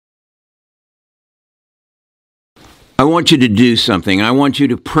I want you to do something. I want you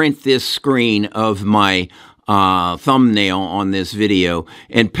to print this screen of my thumbnail on this video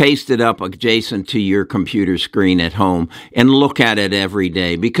and paste it up adjacent to your computer screen at home and look at it every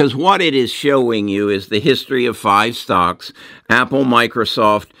day, because what it is showing you is the history of 5 stocks: Apple,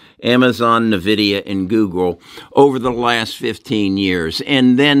 Microsoft, Amazon, NVIDIA, and Google over the last 15 years.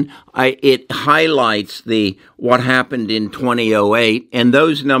 And then it highlights what happened in 2008, and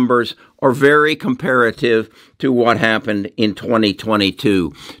those numbers are very comparative to what happened in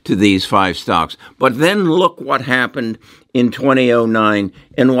 2022 to these 5 stocks. But then look what happened in 2009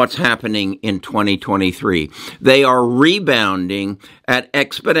 and what's happening in 2023. They are rebounding at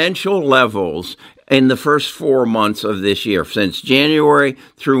exponential levels in the first 4 months of this year. Since January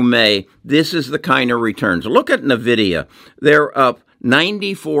through May, this is the kind of returns. Look at NVIDIA. They're up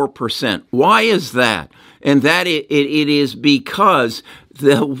 94%. Why is that? And that it is because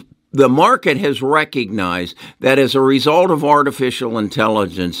the market has recognized that as a result of artificial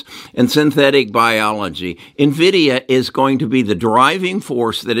intelligence and synthetic biology, NVIDIA is going to be the driving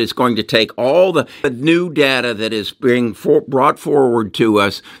force that is going to take all the new data that is being brought forward to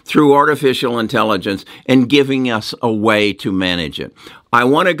us through artificial intelligence and giving us a way to manage it. I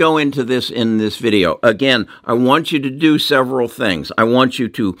want to go into this in this video. Again, I want you to do several things. I want you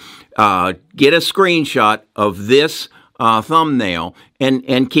to get a screenshot of this thumbnail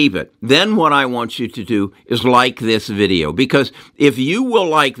and keep it. Then what I want you to do is like this video, because if you will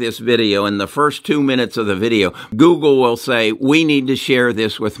like this video in the first 2 minutes of the video, Google will say, we need to share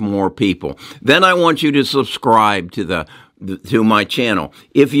this with more people. Then I want you to subscribe to my channel.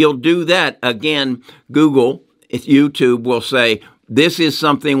 If you'll do that, again, YouTube will say, this is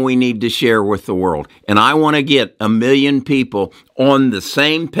something we need to share with the world. And I want to get 1 million people on the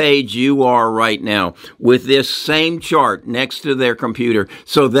same page you are right now with this same chart next to their computer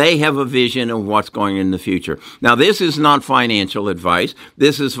so they have a vision of what's going in the future. Now, this is not financial advice.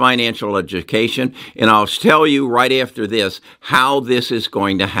 This is financial education. And I'll tell you right after this how this is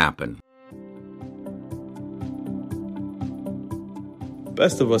going to happen.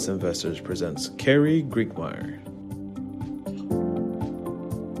 Best of Us Investors presents Carrie Griegmeier.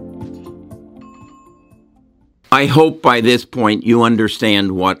 I hope by this point you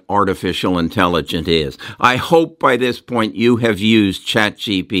understand what artificial intelligence is. I hope by this point you have used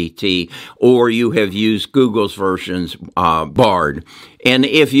ChatGPT or you have used Google's versions, Bard. And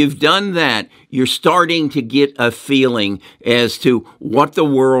if you've done that, you're starting to get a feeling as to what the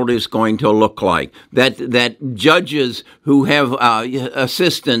world is going to look like. That judges who have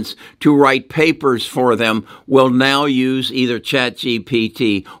assistants to write papers for them will now use either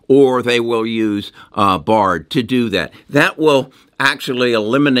ChatGPT or they will use Bard to do that. That will actually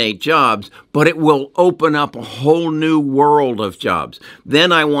eliminate jobs, but it will open up a whole new world of jobs.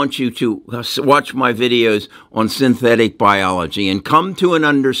 Then I want you to watch my videos on synthetic biology and come to an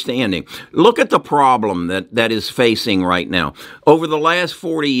understanding. Look at the problem that is facing right now. Over the last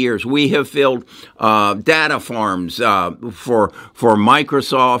 40 years, we have filled data farms for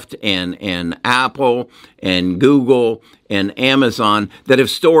Microsoft and Apple and Google and Amazon that have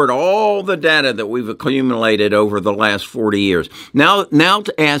stored all the data that we've accumulated over the last 40 years. Now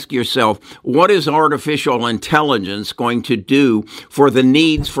to ask yourself, what is artificial intelligence going to do for the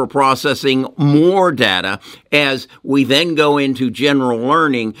needs for processing more data as we then go into general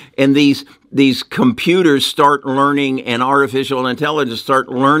learning and these computers start learning and artificial intelligence start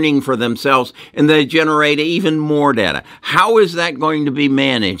learning for themselves and they generate even more data? How is that going to be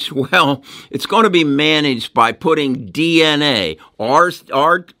managed? Well, it's going to be managed by putting DNA,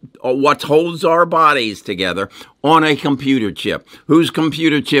 what holds our bodies together, on a computer chip. Whose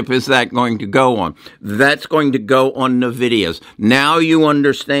computer chip is that going to go on? That's going to go on NVIDIA's. Now you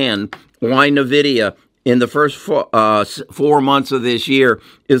understand why NVIDIA in the first 4 months of this year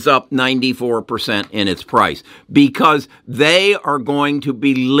is up 94% in its price, because they are going to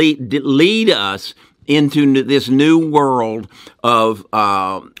be lead us into this new world of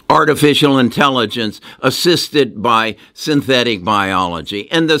artificial intelligence assisted by synthetic biology.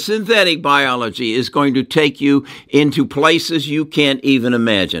 And the synthetic biology is going to take you into places you can't even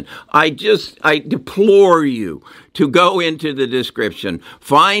imagine. I deplore you to go into the description,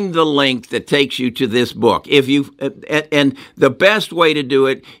 find the link that takes you to this book. And the best way to do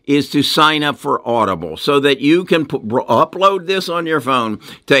it is to sign up for Audible so that you can upload this on your phone,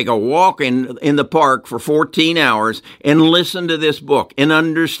 take a walk in the park for 14 hours and listen to this book and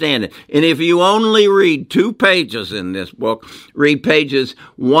understand it. And if you only read 2 pages in this book, read pages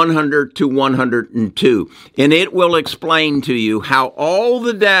 100 to 102, and it will explain to you how all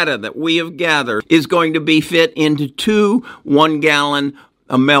the data that we have gathered is going to be fit into 2 1-gallon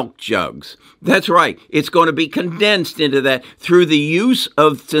milk jugs. That's right. It's going to be condensed into that through the use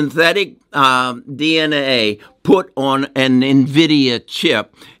of synthetic DNA put on an NVIDIA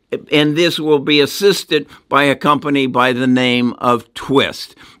chip. And this will be assisted by a company by the name of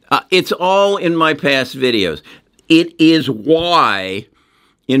Twist. It's all in my past videos. It is why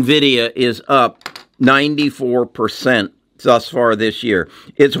NVIDIA is up 94% thus far this year.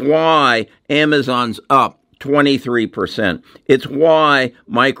 It's why Amazon's up 23%. It's why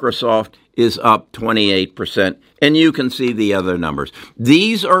Microsoft is up 28%. And you can see the other numbers.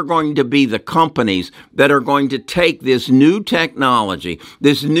 These are going to be the companies that are going to take this new technology,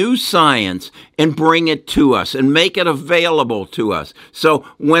 this new science, and bring it to us and make it available to us. So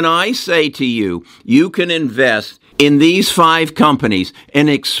when I say to you, you can invest in these 5 companies and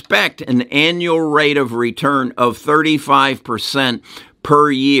expect an annual rate of return of 35%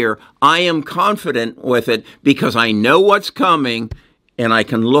 per year, I am confident with it because I know what's coming and I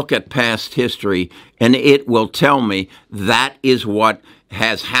can look at past history and it will tell me that is what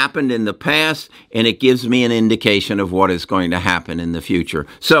has happened in the past, and it gives me an indication of what is going to happen in the future.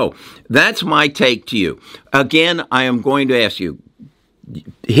 So that's my take to you. Again, I am going to ask you,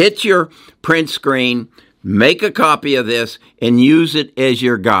 hit your print screen, make a copy of this, and use it as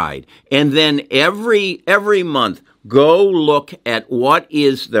your guide. And then every month, go look at what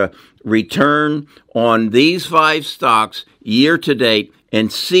is the return on these 5 stocks year to date,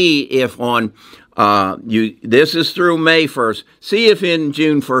 and see if on this is through May 1st. See if in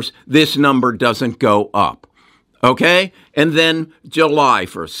June 1st this number doesn't go up. Okay? And then July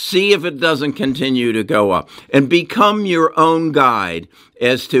 1st. See if it doesn't continue to go up. And become your own guide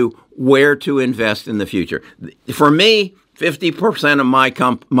as to where to invest in the future. For me, 50%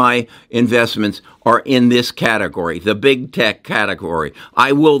 of my investments are in this category, the big tech category.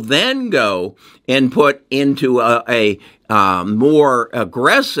 I will then go and put into a more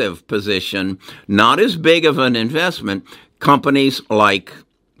aggressive position, not as big of an investment, companies like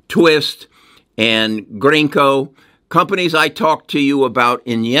Twist and Grinko, companies I talked to you about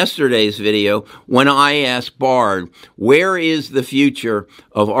in yesterday's video when I asked Bard, where is the future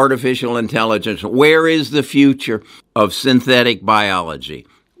of artificial intelligence? Where is the future of synthetic biology?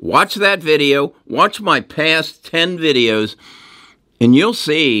 Watch that video, watch my past 10 videos, and you'll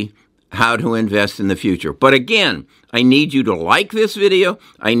see how to invest in the future. But again, I need you to like this video.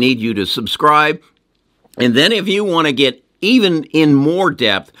 I need you to subscribe. And then if you want to get even in more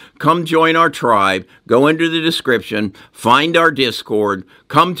depth, come join our tribe, go into the description, find our Discord,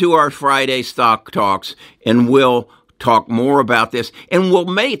 come to our Friday Stock Talks, and we'll talk more about this, and we'll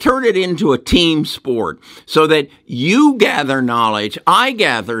turn it into a team sport so that you gather knowledge, I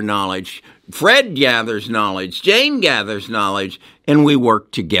gather knowledge, Fred gathers knowledge, Jane gathers knowledge, and we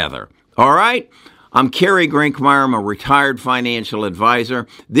work together. All right? I'm Kerry Grinkmeyer. I'm a retired financial advisor.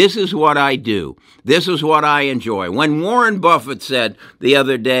 This is what I do. This is what I enjoy. When Warren Buffett said the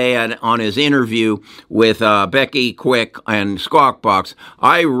other day on his interview with Becky Quick and Squawk Box,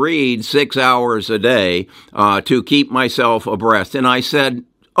 I read 6 hours a day to keep myself abreast. And I said,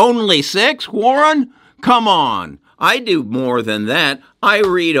 only 6, Warren? Come on. I do more than that. I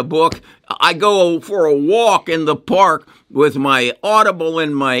read a book. I go for a walk in the park with my Audible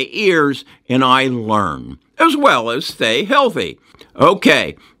in my ears, and I learn, as well as stay healthy.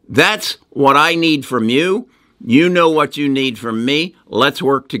 Okay, that's what I need from you. You know what you need from me. Let's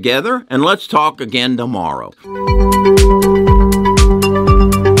work together, and let's talk again tomorrow.